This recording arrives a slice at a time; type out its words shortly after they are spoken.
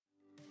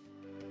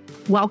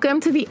Welcome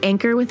to the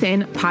Anchor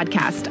Within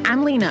podcast.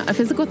 I'm Lena, a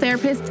physical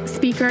therapist,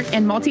 speaker,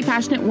 and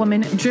multi-passionate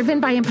woman driven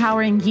by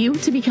empowering you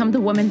to become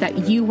the woman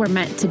that you were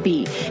meant to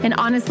be. And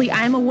honestly,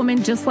 I am a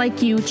woman just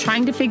like you,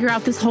 trying to figure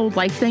out this whole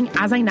life thing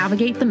as I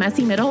navigate the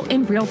messy middle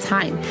in real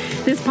time.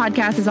 This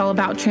podcast is all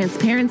about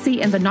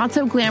transparency and the not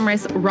so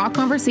glamorous, raw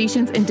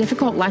conversations and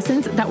difficult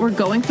lessons that we're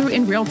going through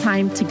in real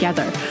time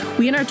together.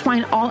 We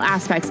intertwine all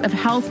aspects of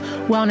health,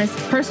 wellness,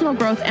 personal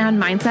growth,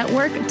 and mindset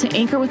work to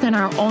anchor within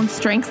our own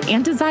strengths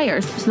and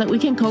desires so that we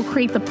can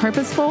co-create the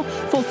purposeful,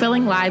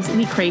 fulfilling lives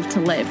we crave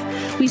to live.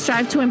 We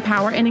strive to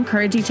empower and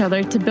encourage each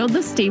other to build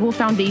the stable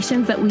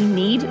foundations that we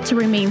need to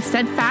remain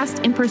steadfast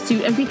in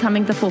pursuit of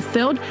becoming the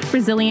fulfilled,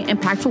 resilient,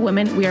 impactful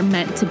women we are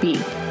meant to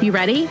be. You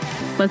ready?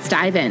 Let's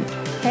dive in.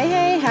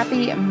 Hey,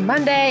 happy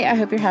Monday. I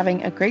hope you're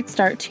having a great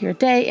start to your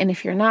day. And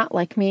if you're not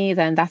like me,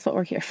 then that's what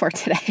we're here for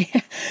today.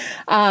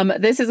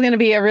 This is going to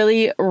be a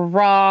really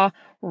raw,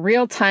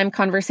 real-time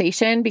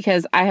conversation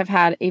because I have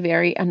had a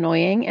very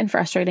annoying and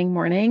frustrating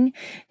morning.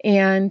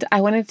 And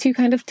I wanted to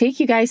kind of take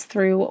you guys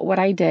through what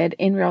I did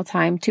in real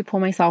time to pull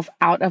myself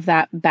out of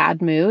that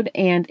bad mood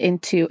and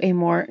into a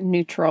more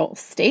neutral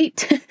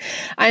state.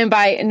 I am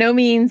by no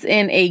means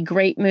in a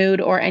great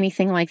mood or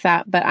anything like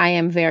that, but I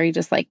am very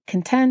just like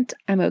content.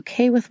 I'm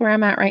okay with where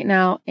I'm at right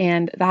now.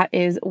 And that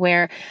is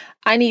where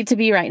I need to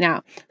be right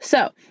now.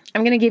 So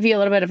I'm going to give you a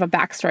little bit of a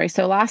backstory.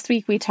 So last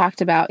week we talked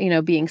about,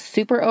 being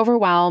super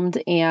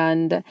overwhelmed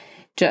and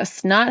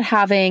just not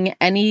having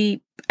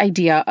any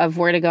idea of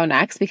where to go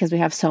next because we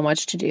have so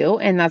much to do.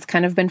 And that's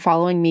kind of been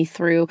following me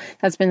through.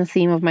 That's been the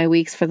theme of my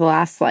weeks for the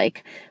last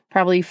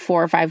probably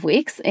 4 or 5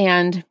 weeks.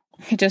 And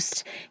it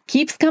just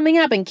keeps coming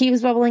up and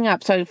keeps bubbling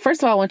up. So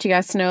first of all, I want you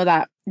guys to know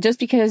that just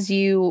because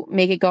you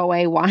make it go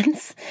away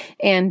once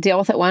and deal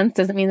with it once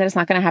doesn't mean that it's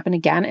not going to happen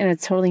again. And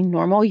it's totally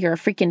normal. You're a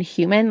freaking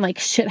human.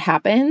 Shit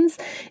happens.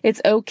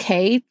 It's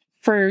okay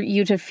for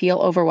you to feel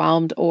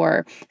overwhelmed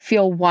or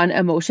feel one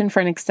emotion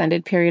for an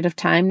extended period of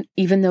time,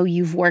 even though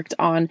you've worked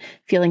on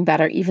feeling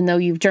better, even though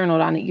you've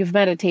journaled on it, you've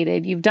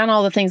meditated, you've done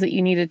all the things that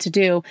you needed to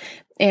do,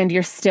 and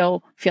you're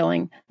still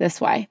feeling this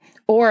way.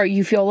 Or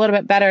you feel a little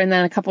bit better and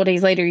then a couple of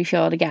days later you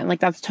feel it again.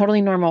 That's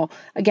totally normal.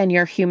 Again,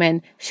 you're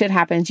human. Shit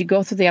happens. You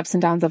go through the ups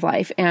and downs of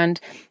life. And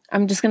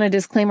I'm just going to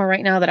disclaimer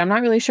right now that I'm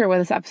not really sure where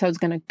this episode's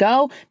going to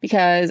go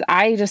because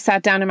I just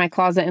sat down in my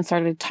closet and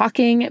started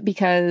talking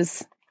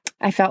because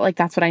I felt like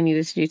that's what I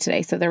needed to do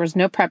today. So there was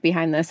no prep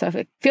behind this. So if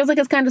it feels like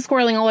it's kind of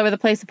squirreling all over the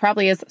place, it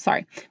probably is.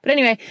 Sorry. But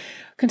anyway,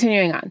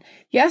 continuing on.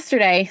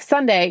 Yesterday,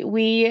 Sunday,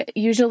 we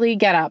usually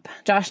get up.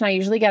 Josh and I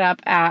usually get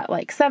up at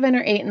 7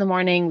 or 8 in the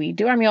morning. We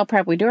do our meal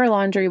prep. We do our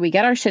laundry. We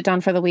get our shit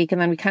done for the week.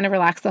 And then we kind of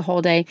relax the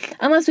whole day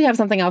unless we have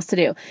something else to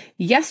do.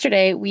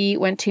 Yesterday, we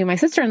went to my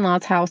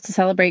sister-in-law's house to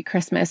celebrate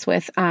Christmas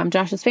with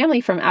Josh's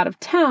family from out of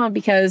town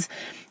because,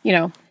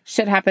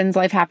 shit happens,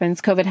 life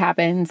happens, COVID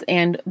happens,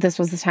 and this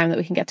was the time that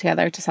we can get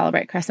together to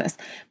celebrate Christmas.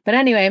 But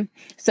anyway,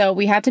 so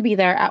we had to be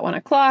there at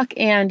 1:00.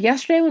 And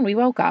yesterday when we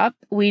woke up,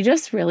 we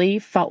just really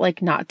felt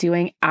like not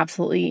doing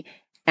absolutely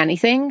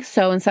anything.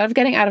 So instead of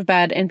getting out of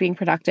bed and being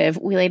productive,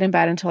 we laid in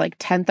bed until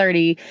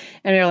 10:30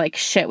 and we were like,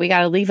 shit, we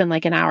got to leave in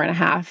an hour and a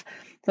half.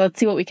 So let's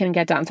see what we can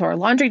get done. So our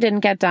laundry didn't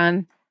get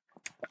done.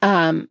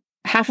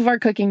 Half of our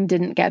cooking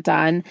didn't get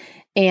done,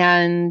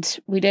 and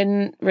we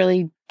didn't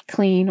really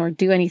clean or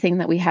do anything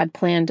that we had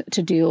planned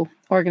to do,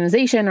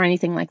 organization or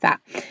anything like that.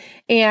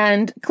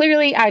 And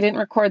clearly I didn't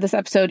record this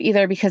episode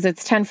either because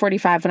it's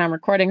 10:45 when I'm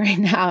recording right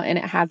now and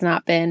it has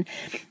not been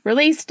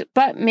released,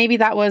 but maybe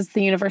that was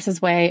the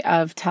universe's way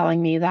of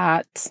telling me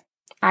that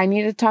I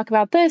needed to talk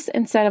about this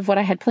instead of what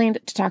I had planned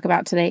to talk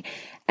about today.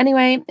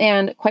 Anyway,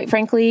 and quite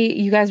frankly,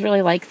 you guys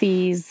really like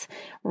these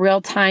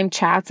real-time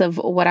chats of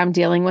what I'm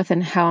dealing with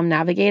and how I'm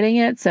navigating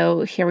it.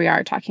 So here we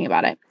are talking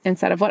about it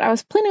instead of what I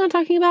was planning on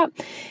talking about.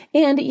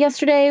 And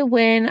yesterday,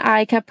 when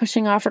I kept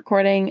pushing off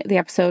recording the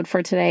episode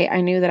for today,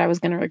 I knew that I was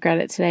going to regret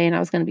it today and I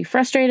was going to be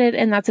frustrated.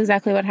 And that's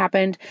exactly what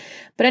happened.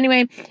 But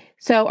anyway,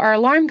 so our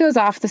alarm goes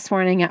off this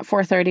morning at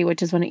 4:30,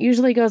 which is when it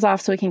usually goes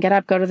off so we can get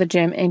up, go to the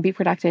gym, and be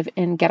productive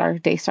and get our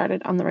day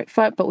started on the right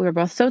foot. But we were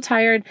both so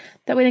tired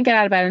that we didn't get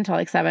out of bed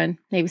until 7,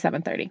 maybe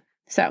 7:30.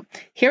 So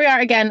here we are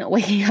again,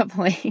 waking up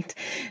late,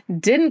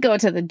 didn't go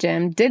to the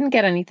gym, didn't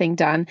get anything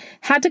done,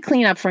 had to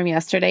clean up from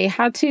yesterday,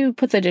 had to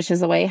put the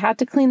dishes away, had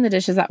to clean the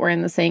dishes that were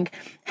in the sink,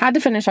 had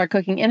to finish our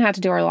cooking and had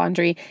to do our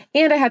laundry,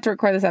 and I had to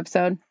record this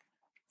episode.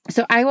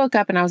 So I woke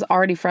up and I was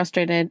already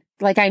frustrated,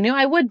 like I knew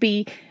I would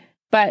be,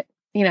 but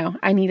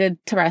I needed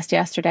to rest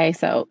yesterday,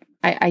 so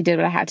I did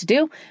what I had to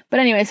do.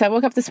 But anyway, so I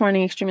woke up this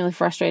morning extremely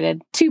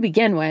frustrated to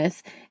begin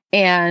with,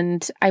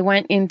 and I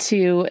went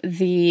into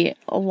the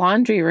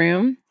laundry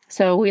room.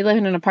 So we live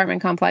in an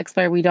apartment complex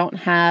where we don't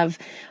have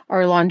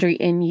our laundry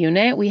in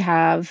unit. We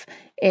have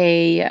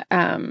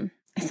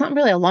it's not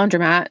really a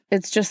laundromat.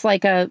 It's just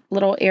like a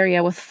little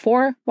area with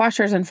 4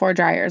 washers and 4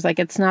 dryers.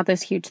 It's not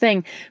this huge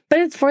thing, but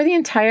it's for the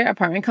entire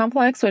apartment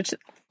complex, which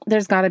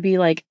there's got to be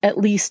at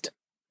least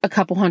a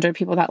couple hundred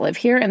people that live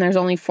here, and there's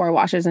only 4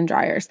 washers and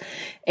dryers.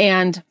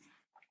 And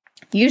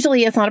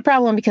Usually it's not a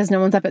problem because no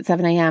one's up at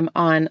 7 a.m.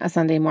 on a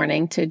Sunday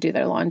morning to do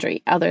their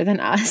laundry other than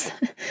us.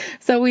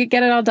 So we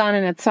get it all done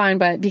and it's fine.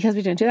 But because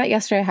we didn't do that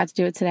yesterday, I had to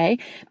do it today.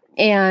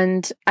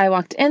 And I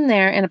walked in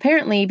there, and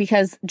apparently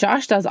because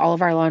Josh does all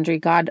of our laundry,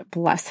 God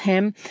bless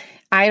him,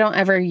 I don't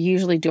ever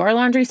usually do our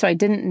laundry. So I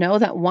didn't know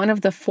that one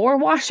of the 4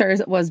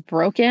 washers was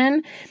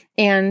broken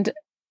and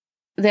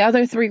the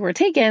other 3 were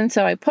taken.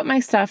 So I put my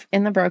stuff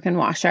in the broken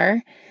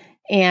washer.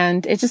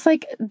 And it's just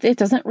like, it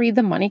doesn't read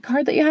the money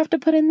card that you have to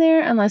put in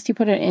there unless you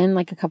put it in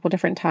like a couple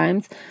different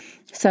times.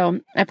 So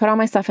I put all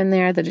my stuff in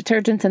there, the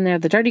detergent's in there,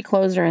 the dirty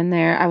clothes are in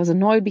there. I was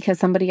annoyed because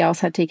somebody else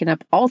had taken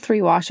up all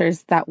 3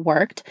 washers that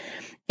worked.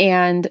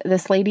 And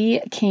this lady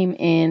came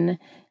in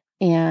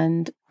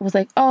and was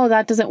like, oh,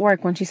 that doesn't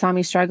work, when she saw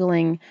me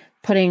struggling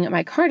putting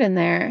my card in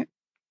there.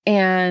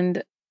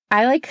 And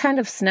I like kind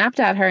of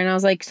snapped at her and I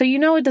was like, so you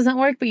know it doesn't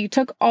work, but you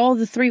took all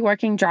the 3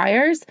 working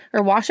dryers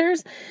or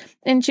washers?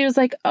 And she was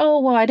like,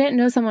 oh, well, I didn't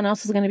know someone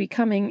else was going to be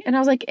coming. And I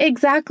was like,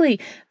 exactly.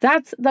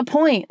 That's the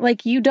point.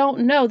 Like, you don't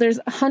know. There's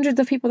hundreds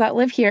of people that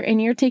live here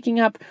and you're taking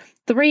up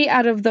 3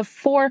 out of the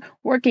 4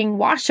 working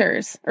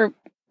washers, or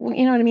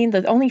you know what I mean?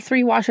 The only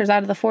 3 washers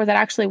out of the 4 that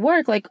actually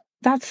work. Like,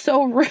 that's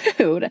so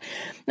rude. And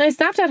I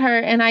snapped at her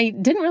and I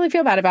didn't really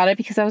feel bad about it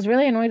because I was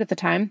really annoyed at the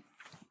time.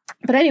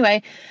 But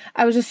anyway,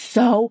 I was just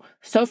so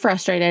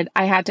frustrated.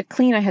 I had to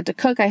clean, I had to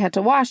cook, I had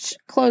to wash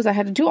clothes, I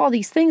had to do all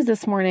these things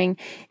this morning.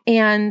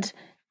 And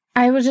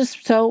I was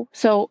just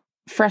so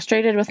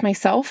frustrated with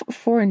myself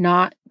for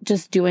not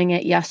just doing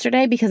it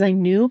yesterday because I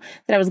knew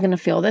that I was going to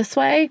feel this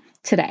way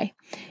today.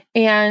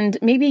 And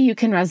maybe you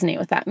can resonate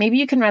with that. Maybe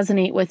you can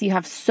resonate with, you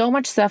have so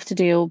much stuff to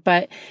do,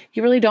 but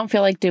you really don't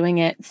feel like doing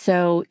it.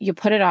 So you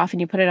put it off and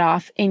you put it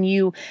off and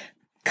you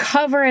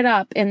cover it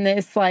up in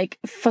this like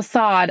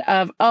facade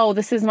of, oh,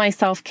 this is my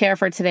self-care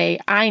for today.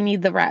 I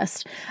need the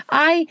rest.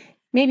 I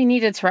maybe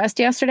needed to rest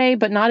yesterday,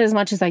 but not as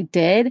much as I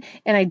did.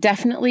 And I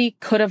definitely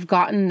could have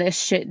gotten this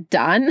shit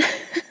done.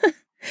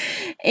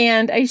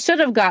 And I should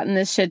have gotten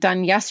this shit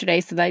done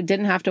yesterday so that I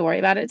didn't have to worry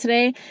about it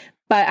today.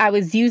 But I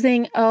was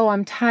using, oh,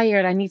 I'm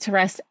tired, I need to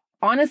rest,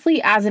 honestly,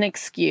 as an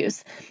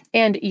excuse.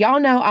 And y'all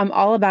know I'm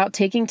all about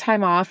taking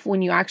time off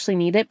when you actually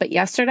need it. But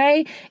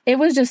yesterday, it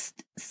was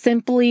just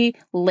simply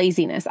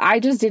laziness.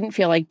 I just didn't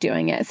feel like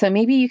doing it. So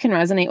maybe you can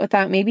resonate with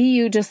that. Maybe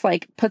you just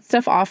like put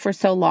stuff off for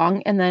so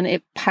long and then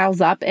it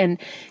piles up and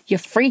you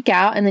freak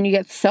out and then you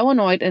get so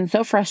annoyed and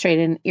so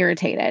frustrated and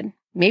irritated.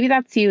 Maybe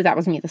that's you. That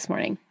was me this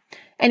morning.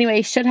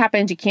 Anyway, shit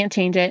happens. You can't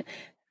change it.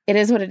 It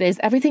is what it is.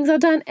 Everything's all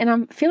done and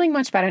I'm feeling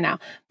much better now.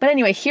 But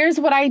anyway, here's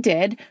what I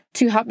did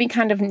to help me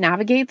kind of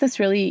navigate this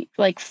really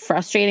like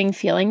frustrating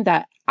feeling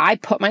that I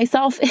put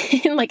myself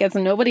in, like it's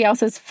nobody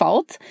else's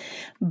fault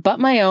but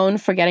my own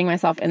for getting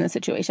myself in the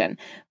situation.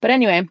 But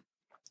anyway,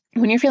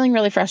 when you're feeling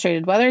really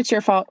frustrated, whether it's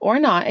your fault or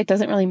not, it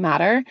doesn't really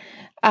matter.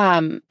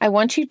 I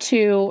want you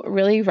to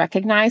really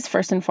recognize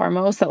first and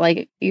foremost that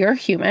like you're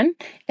human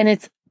and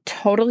it's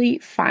totally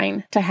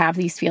fine to have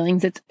these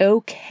feelings. It's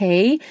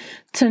okay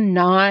to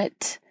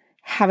not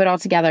have it all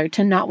together,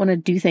 to not want to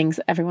do things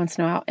every once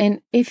in a while.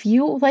 And if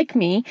you, like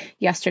me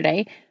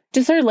yesterday,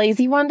 just are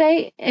lazy one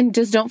day and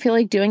just don't feel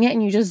like doing it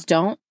and you just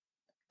don't,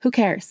 who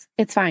cares?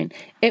 It's fine.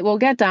 It will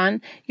get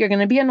done. You're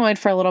going to be annoyed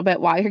for a little bit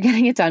while you're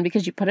getting it done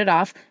because you put it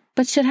off,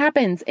 but shit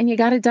happens and you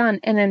got it done.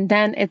 And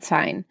then it's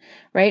fine,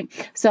 right?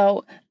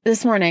 So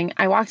this morning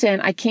I walked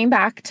in, I came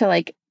back to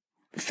like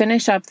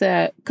finish up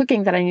the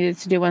cooking that I needed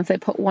to do once I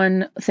put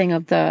one thing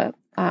of the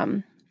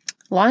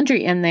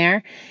laundry in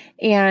there.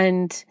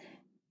 And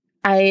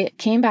I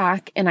came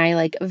back and I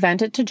like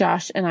vented to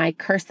Josh and I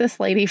cursed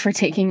this lady for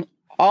taking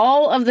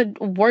all of the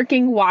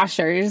working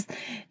washers.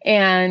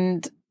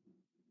 And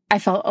I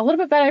felt a little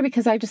bit better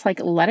because I just like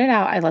let it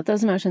out. I let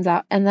those emotions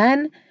out. And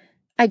then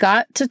I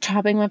got to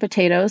chopping my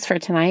potatoes for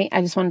tonight.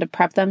 I just wanted to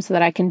prep them so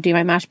that I can do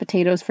my mashed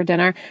potatoes for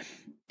dinner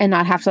and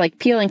not have to like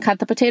peel and cut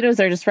the potatoes.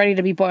 They're just ready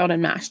to be boiled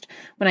and mashed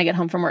when I get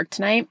home from work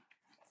tonight.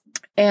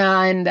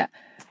 And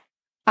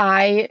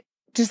I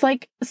just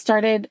like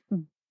started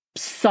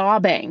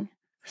sobbing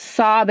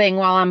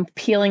while I'm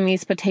peeling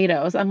these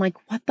potatoes. I'm like,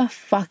 what the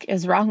fuck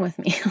is wrong with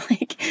me?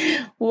 Like,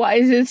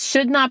 why this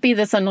should not be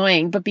this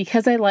annoying, but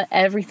because I let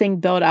everything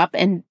build up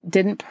and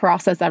didn't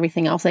process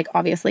everything else, like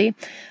obviously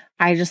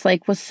I just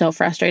like was so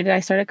frustrated. I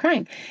started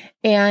crying.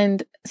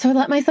 And so I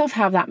let myself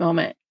have that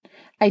moment.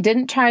 I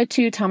didn't try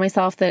to tell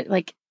myself that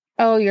like,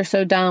 oh, you're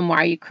so dumb. Why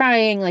are you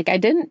crying? Like I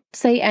didn't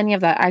say any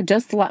of that. I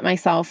just let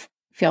myself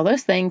feel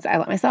those things. I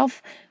let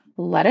myself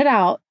let it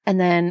out and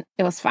then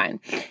it was fine.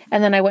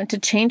 And then I went to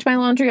change my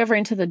laundry over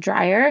into the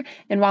dryer.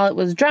 And while it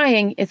was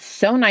drying, it's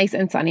so nice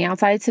and sunny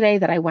outside today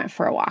that I went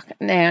for a walk.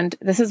 And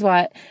this is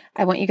what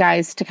I want you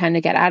guys to kind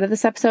of get out of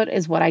this episode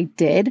is what I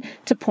did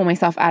to pull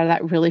myself out of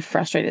that really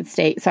frustrated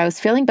state. So I was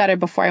feeling better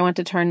before I went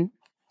to turn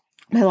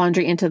my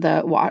laundry into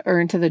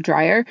the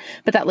dryer,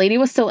 but that lady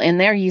was still in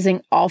there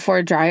using all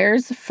 4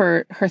 dryers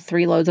for her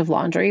 3 loads of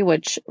laundry,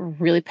 which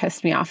really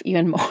pissed me off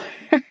even more.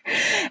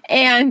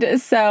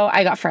 And so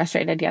I got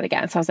frustrated yet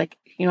again. So I was like,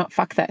 you know what,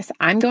 fuck this.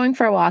 I'm going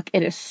for a walk.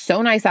 It is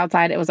so nice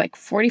outside. It was like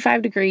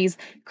 45 degrees,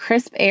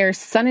 crisp air,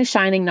 sun is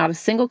shining, not a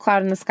single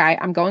cloud in the sky.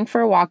 I'm going for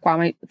a walk while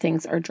my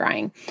things are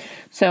drying.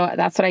 So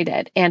that's what I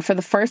did. And for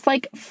the first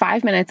like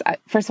 5 minutes,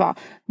 first of all,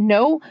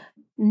 no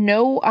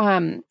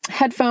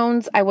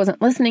headphones. I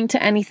wasn't listening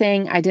to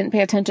anything. I didn't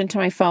pay attention to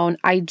my phone.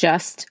 I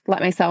just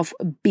let myself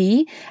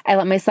be. I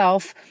let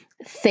myself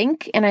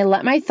think, and I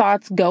let my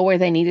thoughts go where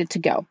they needed to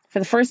go. For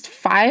the first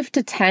 5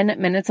 to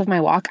 10 minutes of my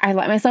walk, I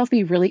let myself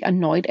be really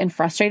annoyed and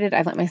frustrated.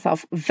 I let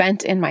myself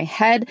vent in my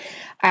head.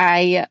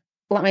 I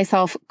let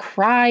myself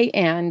cry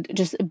and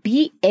just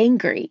be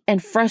angry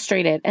and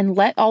frustrated and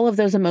let all of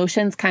those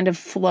emotions kind of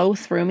flow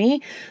through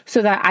me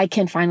so that I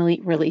can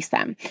finally release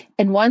them.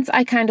 And once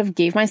I kind of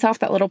gave myself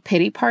that little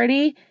pity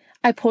party,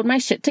 I pulled my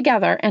shit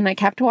together and I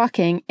kept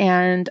walking,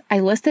 and I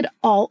listed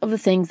all of the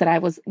things that I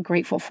was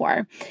grateful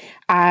for.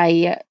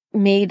 I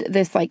made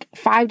this like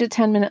 5 to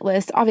 10 minute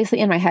list, obviously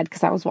in my head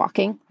because I was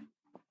walking.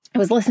 I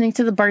was listening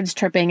to the birds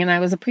chirping, and I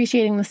was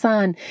appreciating the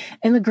sun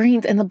and the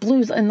greens and the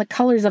blues and the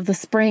colors of the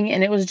spring.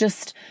 And it was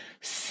just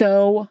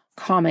so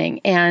calming.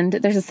 And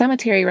there's a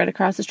cemetery right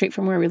across the street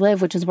from where we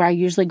live, which is where I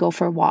usually go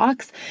for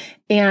walks.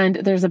 And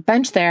there's a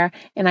bench there.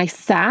 And I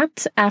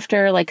sat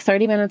after like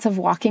 30 minutes of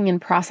walking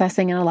and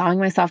processing and allowing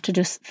myself to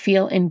just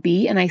feel and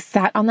be. And I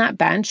sat on that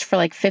bench for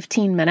like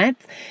 15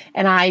 minutes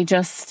and I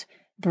just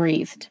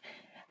breathed.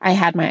 I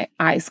had my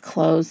eyes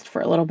closed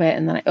for a little bit,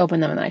 and then I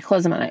opened them, and then I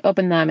closed them, and I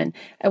opened them. And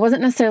I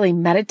wasn't necessarily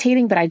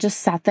meditating, but I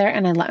just sat there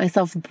and I let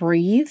myself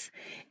breathe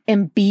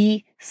and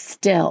be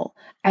still.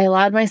 I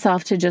allowed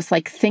myself to just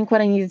like think what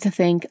I needed to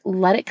think,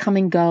 let it come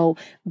and go,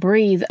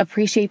 breathe,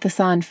 appreciate the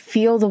sun,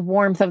 feel the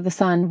warmth of the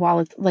sun while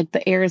it's like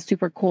the air is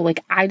super cool.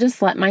 Like I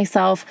just let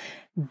myself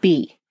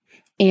be.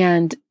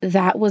 And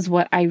that was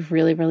what I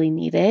really, really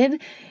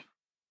needed.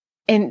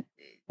 And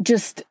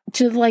just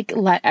to like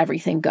let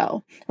everything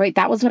go, right?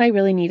 That was what I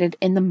really needed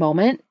in the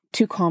moment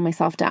to calm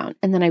myself down.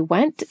 And then I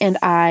went and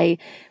I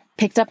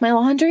picked up my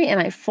laundry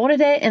and I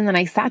folded it, and then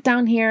I sat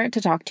down here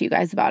to talk to you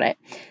guys about it.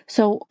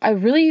 So I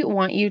really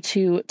want you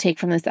to take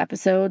from this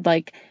episode,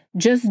 like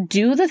just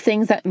do the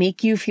things that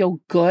make you feel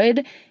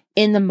good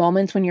in the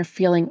moments when you're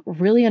feeling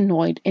really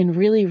annoyed and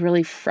really,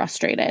 really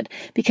frustrated.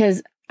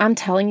 Because I'm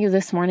telling you,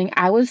 this morning,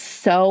 I was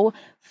so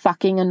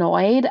fucking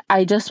annoyed.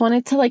 I just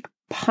wanted to like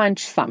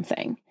punch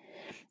something.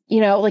 You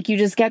know, like you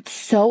just get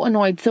so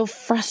annoyed, so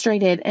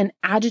frustrated and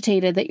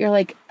agitated that you're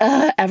like,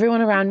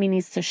 everyone around me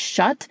needs to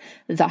shut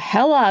the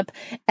hell up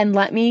and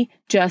let me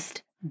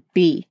just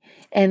be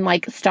and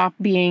like stop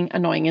being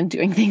annoying and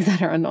doing things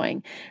that are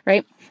annoying,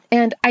 right?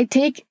 And I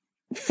take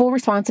full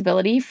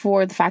responsibility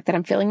for the fact that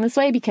I'm feeling this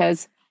way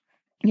because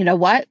you know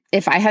what?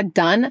 If I had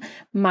done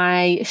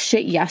my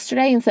shit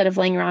yesterday instead of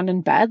laying around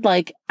in bed,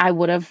 like I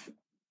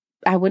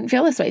wouldn't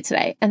feel this way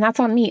today. And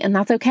that's on me, and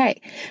that's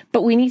okay.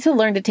 But we need to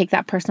learn to take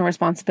that personal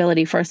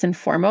responsibility first and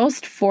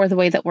foremost for the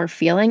way that we're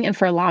feeling and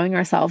for allowing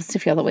ourselves to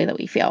feel the way that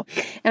we feel.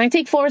 And I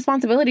take full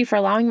responsibility for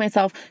allowing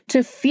myself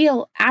to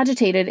feel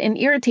agitated and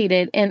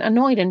irritated and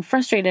annoyed and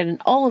frustrated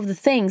and all of the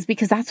things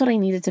because that's what I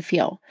needed to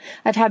feel.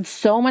 I've had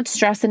so much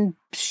stress and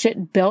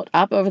shit built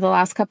up over the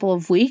last couple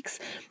of weeks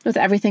with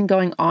everything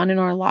going on in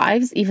our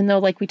lives, even though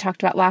like we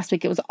talked about last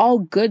week, it was all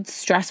good,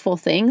 stressful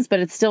things,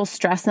 but it's still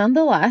stress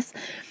nonetheless.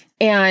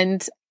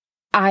 And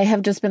I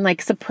have just been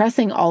like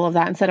suppressing all of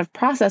that instead of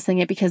processing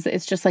it because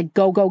it's just like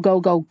go, go,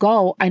 go, go,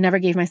 go. I never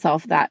gave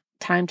myself that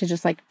time to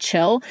just like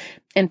chill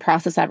and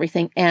process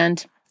everything.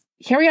 And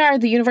here we are.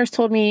 The universe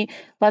told me,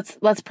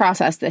 let's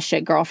process this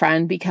shit,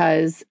 girlfriend,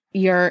 because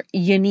you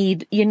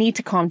need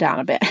to calm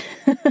down a bit.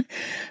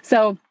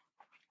 So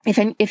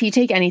if you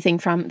take anything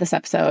from this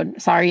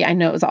episode, sorry, I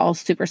know it was all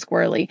super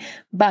squirrely,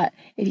 but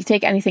if you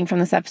take anything from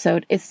this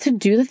episode, it's to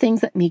do the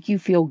things that make you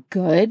feel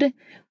good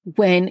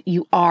when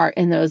you are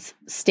in those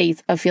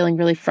states of feeling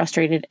really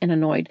frustrated and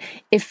annoyed.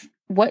 If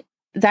what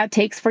that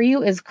takes for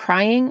you is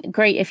crying,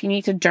 great. If you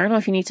need to journal,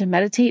 if you need to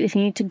meditate, if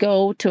you need to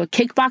go to a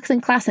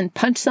kickboxing class and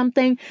punch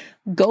something,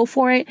 go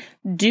for it.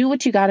 Do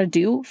what you got to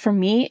do. For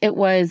me, it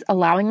was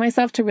allowing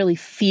myself to really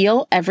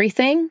feel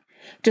everything.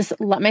 Just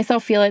let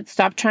myself feel it.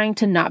 Stop trying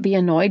to not be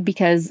annoyed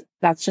because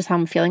that's just how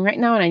I'm feeling right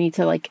now. And I need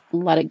to like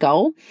let it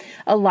go.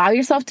 Allow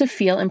yourself to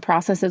feel and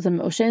process those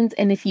emotions.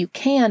 And if you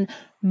can,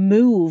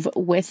 move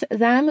with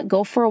them.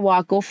 Go for a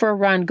walk, go for a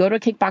run, go to a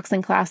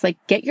kickboxing class, like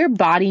get your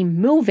body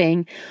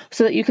moving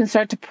so that you can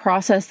start to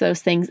process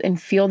those things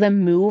and feel them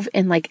move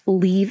and like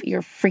leave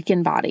your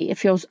freaking body. It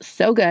feels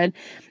so good.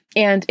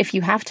 And if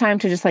you have time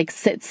to just like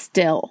sit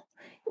still,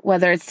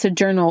 whether it's to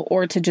journal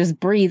or to just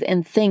breathe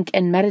and think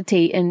and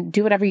meditate and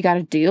do whatever you got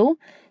to do,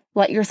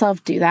 let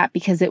yourself do that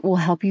because it will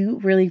help you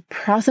really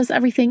process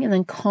everything and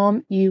then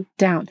calm you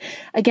down.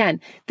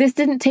 Again, this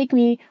didn't take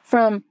me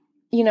from,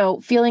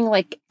 feeling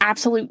like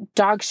absolute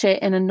dog shit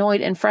and annoyed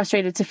and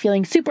frustrated to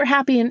feeling super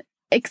happy and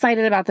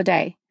excited about the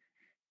day.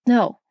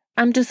 No,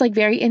 I'm just like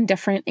very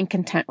indifferent and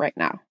content right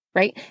now.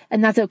 Right.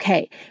 And that's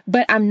okay.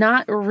 But I'm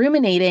not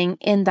ruminating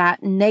in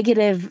that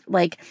negative,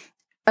 like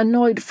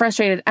annoyed,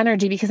 frustrated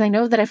energy, because I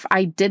know that if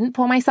I didn't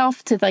pull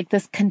myself to like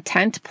this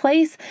content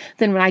place,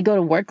 then when I go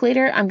to work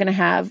later, I'm going to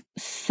have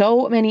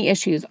so many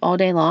issues all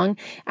day long.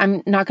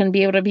 I'm not going to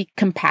be able to be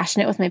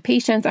compassionate with my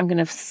patients. I'm going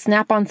to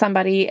snap on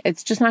somebody.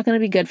 It's just not going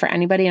to be good for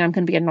anybody. And I'm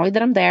going to be annoyed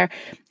that I'm there.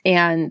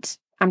 And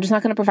I'm just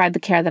not going to provide the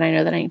care that I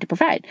know that I need to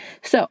provide.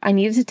 So I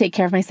needed to take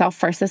care of myself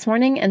first this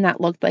morning. And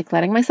that looked like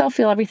letting myself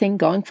feel everything,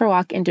 going for a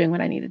walk, and doing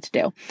what I needed to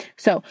do.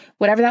 So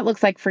whatever that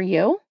looks like for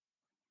you,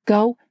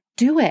 go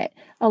do it.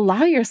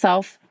 Allow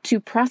yourself to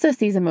process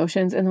these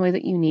emotions in the way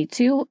that you need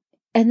to,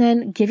 and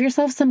then give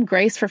yourself some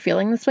grace for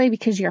feeling this way,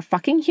 because you're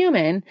fucking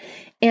human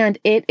and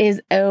it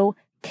is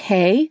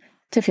okay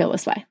to feel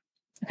this way.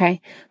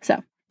 Okay.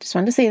 So just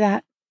wanted to say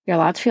that you're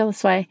allowed to feel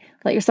this way.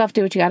 Let yourself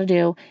do what you got to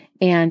do.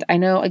 And I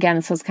know, again,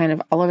 this was kind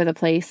of all over the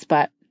place,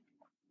 but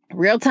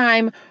real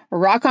time,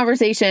 raw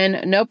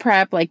conversation, no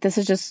prep. Like, this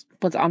is just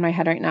what's on my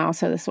head right now.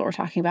 So this is what we're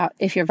talking about.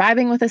 If you're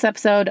vibing with this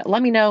episode,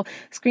 let me know,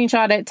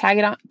 screenshot it,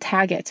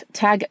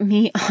 tag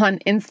me on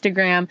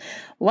Instagram.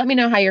 Let me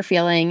know how you're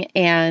feeling.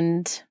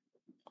 And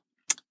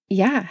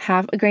yeah,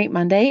 have a great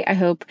Monday. I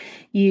hope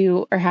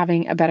you are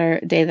having a better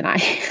day than I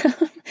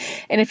am.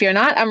 And if you're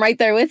not, I'm right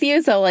there with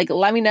you. So like,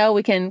 let me know.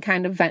 We can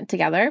kind of vent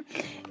together,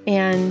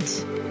 and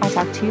I'll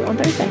talk to you on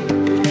Thursday.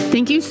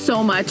 Thank you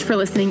so much for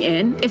listening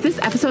in. If this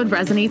episode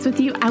resonates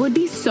with you, I would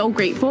be so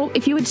grateful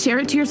if you would share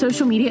it to your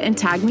social media and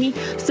tag me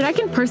so that I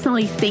can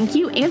personally thank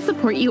you and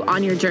support you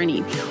on your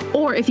journey.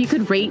 Or if you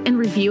could rate and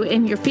review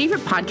in your favorite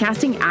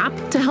podcasting app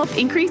to help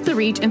increase the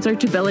reach and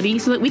searchability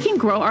so that we can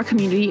grow our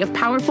community of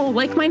powerful,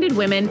 like-minded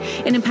women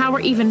and empower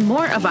even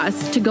more of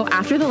us to go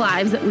after the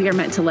lives that we are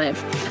meant to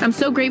live. I'm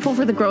so grateful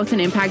for the growth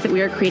and impact that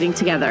we are creating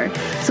together.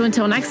 So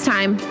until next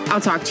time, I'll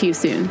talk to you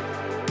soon.